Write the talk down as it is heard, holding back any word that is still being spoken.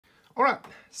Alright,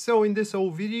 so in this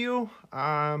whole video,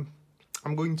 I'm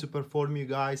going to perform you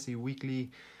guys a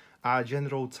weekly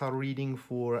general tarot reading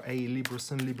for a Libra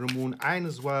Sun, Libra Moon, and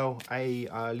as well a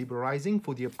Libra Rising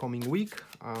for the upcoming week,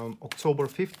 October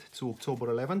 5th to October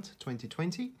 11th,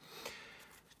 2020.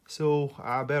 So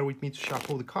bear with me to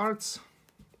shuffle the cards,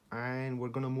 and we're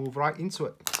going to move right into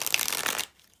it.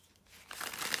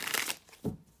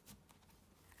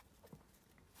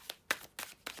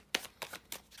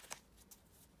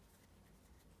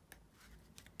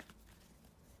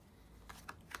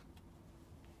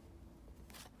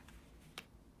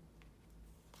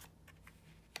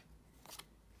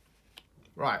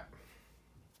 Right.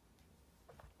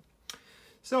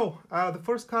 So the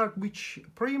first card, which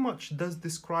pretty much does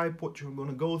describe what you're going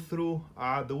to go through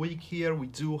the week here, we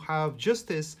do have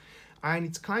Justice, and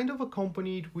it's kind of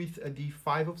accompanied with the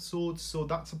Five of Swords. So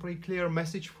that's a pretty clear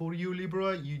message for you,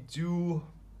 Libra. You do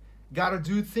gotta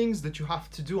do things that you have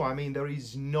to do. I mean, there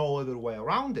is no other way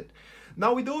around it.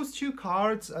 Now, with those two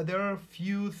cards, there are a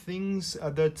few things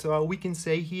that we can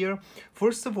say here.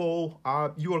 First of all,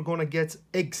 you are gonna get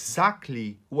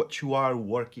exactly what you are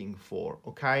working for,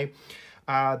 okay?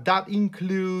 That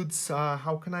includes,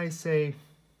 how can I say?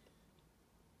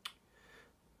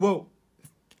 Well,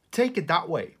 take it that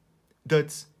way,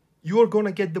 that you are going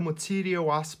to get the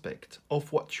material aspect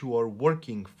of what you are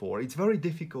working for. It's very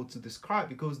difficult to describe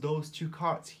because those two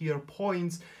cards here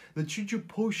points that should you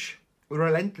push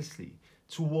relentlessly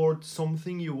towards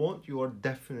something you want, you are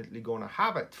definitely going to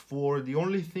have it. For the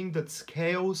only thing that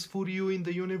scales for you in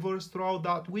the universe throughout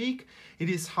that week, it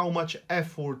is how much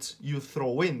effort you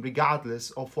throw in,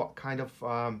 regardless of what kind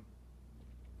of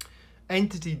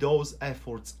entity those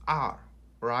efforts are,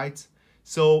 right?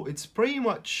 So it's pretty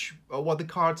much what the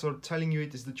cards are telling you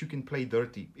is that you can play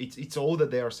dirty. It's all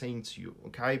that they are saying to you,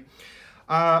 okay?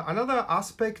 Another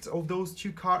aspect of those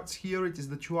two cards here, it is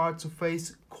that you are to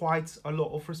face quite a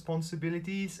lot of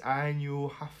responsibilities, and you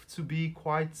have to be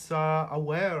quite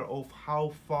aware of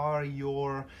how far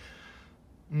your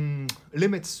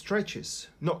limit stretches,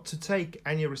 not to take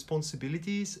any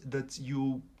responsibilities that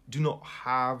you do not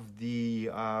have the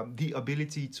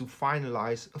ability to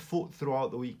finalize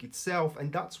throughout the week itself.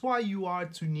 And that's why you are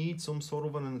to need some sort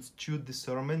of an astute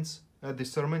discernment,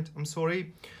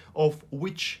 of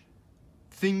which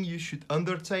thing you should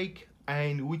undertake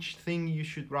and which thing you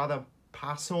should rather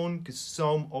pass on, because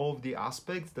some of the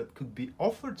aspects that could be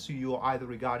offered to you either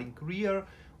regarding career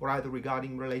or either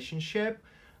regarding relationship,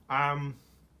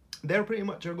 they're pretty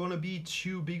much are going to be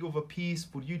too big of a piece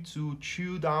for you to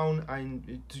chew down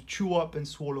and to chew up and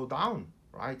swallow down,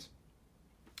 right?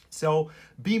 So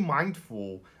be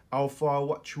mindful of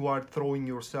what you are throwing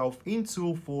yourself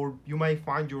into, for you may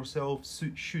find yourself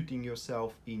shooting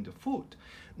yourself in the foot.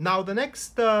 Now the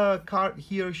next card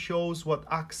here shows what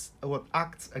acts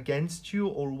against you,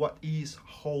 or what is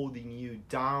holding you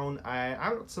down.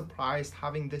 I'm not surprised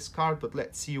having this card, but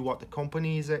let's see what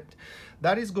accompanies it.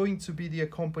 That is going to be the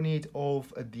accompanied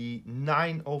of the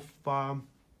Nine of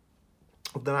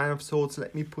Swords.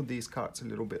 Let me put these cards a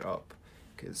little bit up,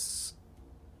 because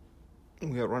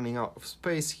we are running out of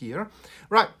space here.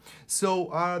 Right,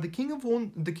 so the King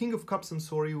of Cups, I'm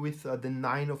sorry, with the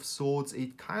Nine of Swords,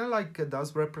 it kind of like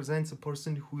does represent a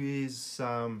person who is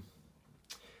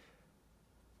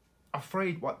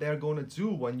afraid what they're going to do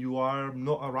when you are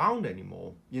not around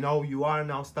anymore. You know, you are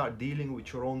now start dealing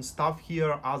with your own stuff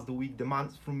here as the week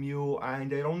demands from you,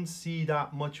 and they don't see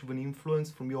that much of an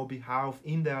influence from your behalf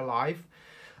in their life.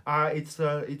 It's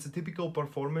a typical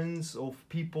performance of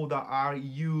people that are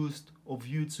used of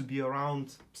you to be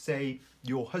around, say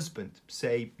your husband,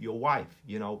 say your wife,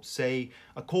 you know, say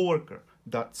a coworker.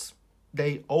 That's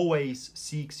they always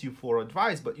seeks you for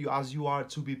advice, but as you are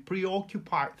to be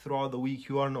preoccupied throughout the week,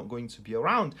 you are not going to be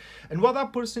around. And what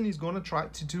that person is going to try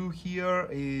to do here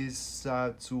is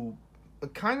to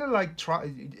kind of like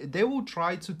they will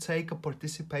try to take a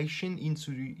participation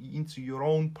into your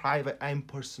own private and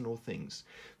personal things,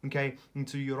 okay,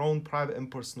 into your own private and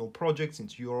personal projects,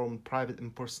 into your own private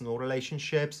and personal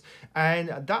relationships.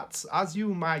 And that's, as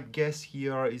you might guess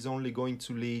here, is only going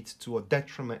to lead to a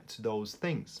detriment to those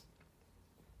things.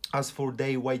 As for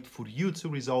they wait for you to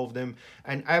resolve them,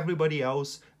 and everybody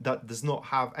else that does not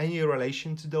have any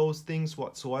relation to those things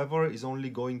whatsoever is only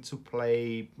going to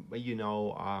play, you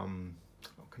know,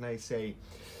 can I say,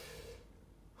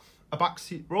 a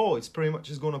backseat role. It's pretty much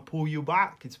is going to pull you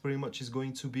back. It's pretty much is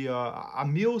going to be a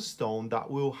millstone that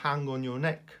will hang on your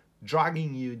neck,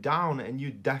 dragging you down, and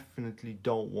you definitely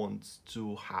don't want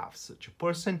to have such a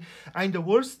person. And the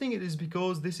worst thing it is,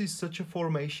 because this is such a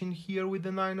formation here with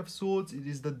the Nine of Swords, it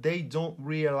is that they don't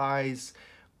realize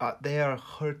they are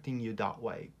hurting you that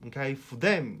way. Okay, for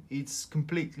them it's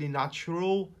completely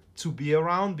natural to be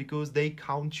around because they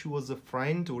count you as a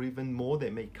friend, or even more, they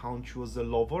may count you as a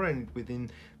lover, and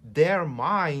within their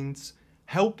minds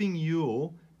helping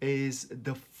you is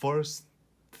the first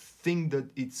thing that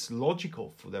it's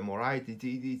logical for them. All right,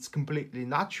 it's completely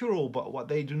natural, but what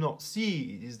they do not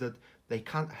see is that they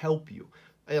can't help you.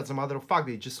 As a matter of fact,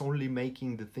 they're just only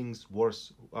making the things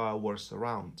worse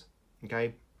around.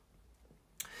 Okay,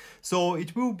 so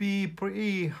it will be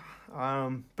pretty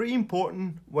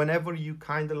important whenever you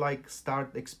kind of like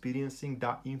start experiencing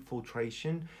that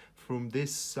infiltration from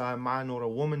this man or a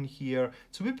woman here,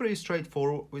 to be pretty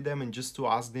straightforward with them and just to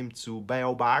ask them to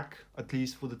bail back, at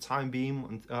least for the time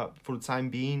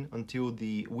being, until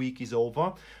the week is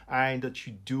over, and that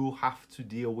you do have to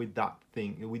deal with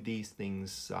these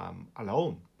things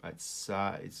alone.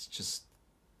 It's just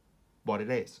what it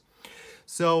is.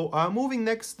 So moving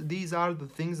next, these are the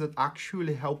things that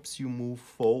actually helps you move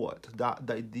forward.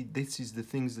 This is the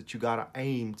things that you gotta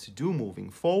aim to do moving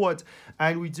forward.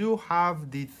 And we do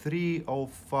have the 3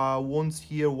 of Wands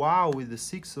here. Wow, with the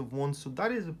 6 of Wands. So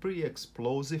that is a pretty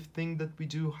explosive thing that we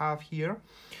do have here.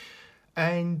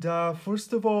 And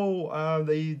first of all,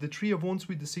 the 3 of Wands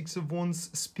with the 6 of Wands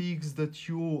speaks that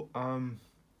you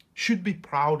should be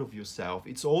proud of yourself.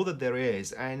 It's all that there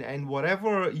is, and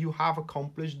whatever you have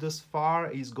accomplished thus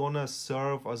far is gonna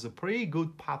serve as a pretty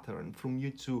good pattern from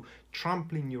you to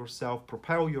trampling yourself,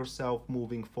 propel yourself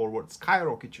moving forward,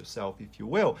 skyrocket yourself, if you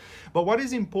will. But what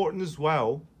is important as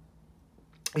well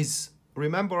is,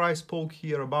 remember I spoke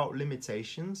here about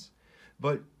limitations,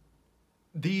 but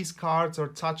these cards are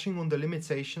touching on the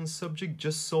limitations subject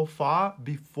just so far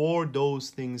before those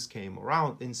things came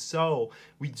around. And so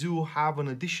we do have an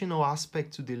additional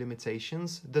aspect to the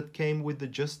limitations that came with the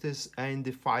Justice and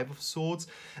the 5 of Swords.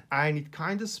 And it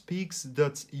kind of speaks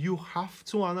that you have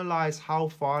to analyze how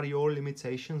far your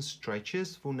limitation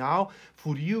stretches. For now,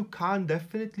 for you can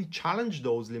definitely challenge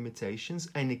those limitations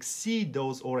and exceed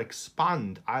those, or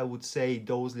expand, I would say,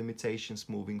 those limitations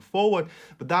moving forward.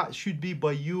 But that should be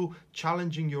by you challenging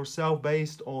yourself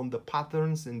based on the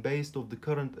patterns and based on the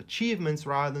current achievements,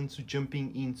 rather than to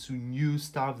jumping into new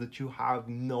stuff that you have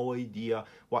no idea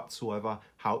whatsoever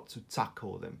how to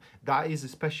tackle them. That is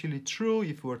especially true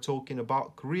if we're talking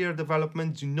about career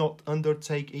development. Do not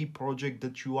undertake a project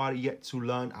that you are yet to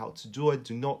learn how to do it.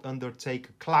 Do not undertake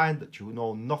a client that you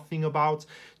know nothing about.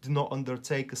 Do not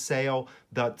undertake a sale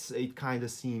that it kind of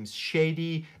seems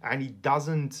shady and it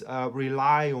doesn't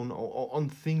rely on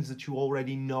things that you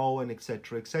already know, and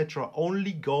etc, etc.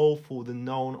 Only go for the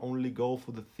known, only go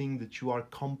for the thing that you are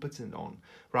competent on,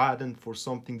 rather than for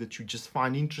something that you just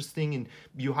find interesting and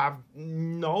you have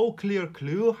no clear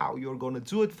clue how you're going to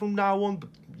do it from now on. But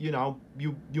you know,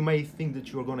 you may think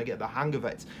that you're going to get the hang of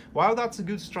it. While that's a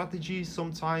good strategy,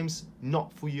 sometimes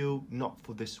not for you, not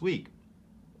for this week.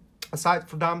 Aside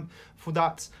from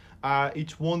that,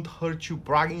 it won't hurt you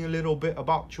bragging a little bit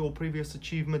about your previous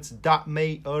achievements. That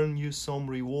may earn you some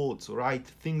rewards, all right?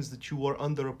 Things that you were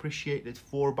underappreciated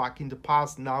for back in the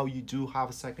past, now you do have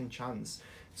a second chance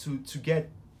to get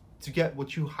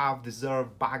what you have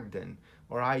deserved back then.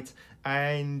 All right,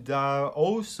 and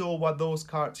also what those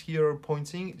cards here are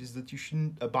pointing is that you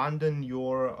shouldn't abandon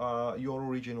your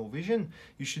original vision.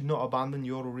 You should not abandon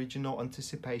your original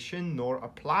anticipation nor a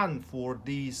plan for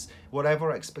these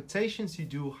whatever expectations you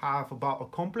do have about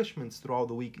accomplishments throughout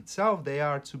the week itself. They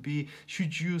are to be,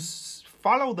 should you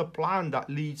follow the plan that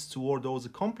leads toward those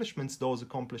accomplishments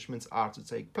are to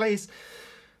take place.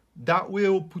 That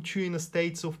will put you in a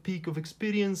state of peak of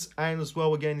experience, and as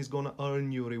well, again, is going to earn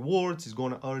you rewards, is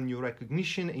going to earn you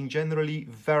recognition, and generally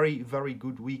very, very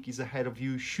good week is ahead of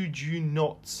you, should you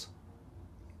not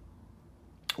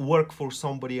work for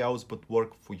somebody else but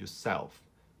work for yourself,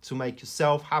 to make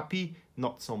yourself happy,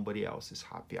 not somebody else is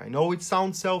happy. I know it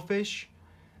sounds selfish.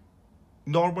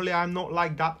 Normally I'm not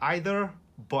like that either,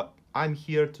 but I'm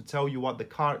here to tell you what the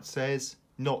card says,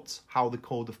 not how the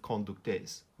code of conduct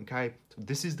is. Okay, so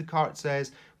this is the card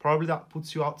says. Probably that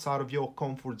puts you outside of your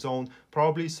comfort zone,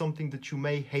 probably something that you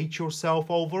may hate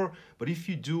yourself over. But if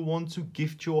you do want to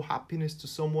gift your happiness to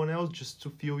someone else just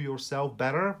to feel yourself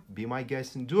better, be my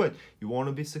guest and do it. You want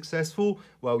to be successful?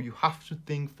 Well, you have to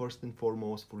think first and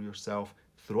foremost for yourself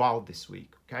throughout this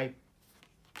week. Okay,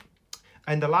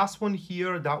 and the last one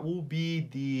here, that will be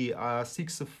the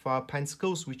 6 of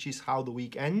Pentacles, which is how the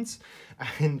week ends.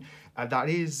 And that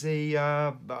is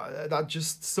that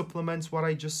just supplements what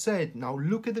I just said. Now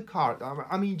look at the card.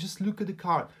 I mean, just look at the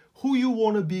card. Who you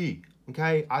want to be,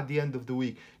 okay, at the end of the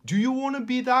week. Do you want to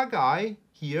be that guy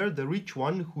here, the rich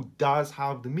one, who does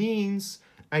have the means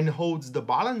and holds the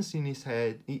balance in his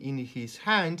head, in his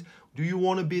hand, do you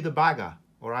want to be the bagger?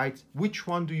 All right, which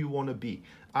one do you want to be?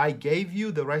 I gave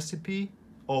you the recipe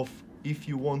of if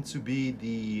you want to be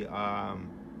the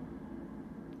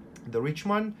rich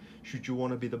man. Should you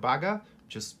want to be the bagger,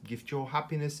 just gift your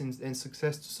happiness and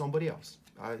success to somebody else.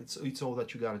 It's all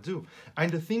that you got to do.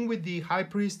 And the thing with the high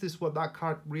priestess, what that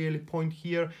card really point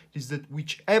here is that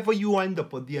whichever you end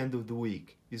up at the end of the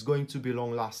week is going to be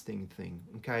long lasting thing.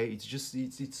 Okay, it's just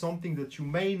it's something that you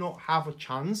may not have a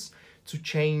chance to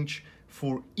change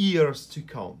for years to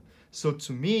come. So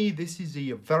to me, this is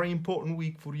a very important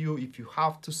week for you. If you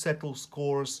have to settle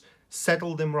scores,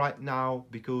 settle them right now,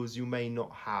 because you may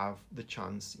not have the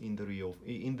chance in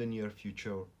the near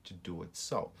future to do it.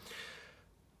 So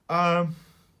after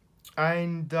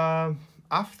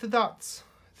that,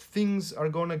 things are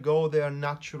gonna go their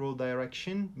natural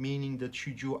direction, meaning that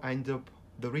should you end up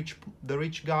the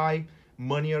rich guy,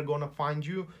 money are gonna find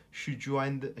you. Should you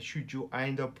end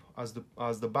up as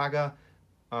the bagger,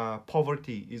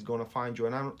 poverty is gonna find you.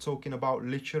 And I'm not talking about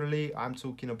literally, I'm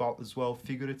talking about as well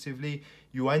figuratively.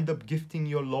 You end up gifting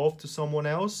your love to someone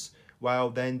else, well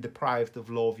then deprived of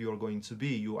love you're going to be.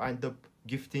 You end up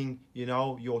gifting, you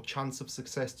know, your chance of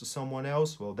success to someone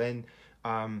else, well then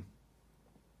I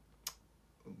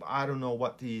don't know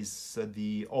what is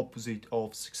the opposite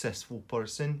of successful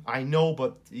person. I know,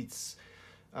 but it's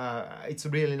a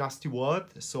really nasty word,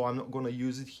 so I'm not going to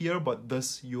use it here, but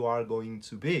thus you are going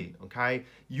to be, okay?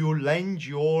 You lend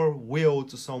your will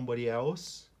to somebody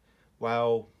else,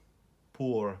 well,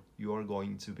 poor you are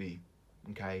going to be,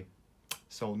 okay?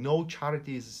 So no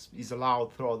charity is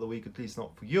allowed throughout the week, at least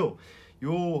not for you.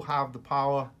 You have the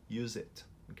power, use it,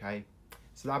 okay?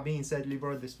 So that being said,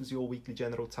 Libra, this was your weekly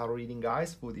general tarot reading,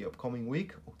 guys, for the upcoming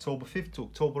week, October 5th to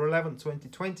October 11th,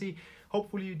 2020.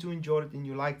 Hopefully you do enjoy it and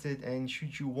you liked it. And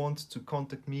should you want to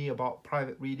contact me about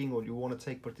private reading, or you want to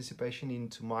take participation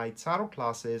into my tarot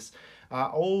classes,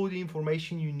 all the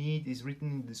information you need is written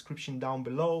in the description down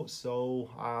below. So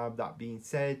that being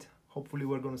said, hopefully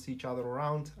we're going to see each other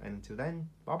around. And until then,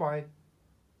 bye-bye.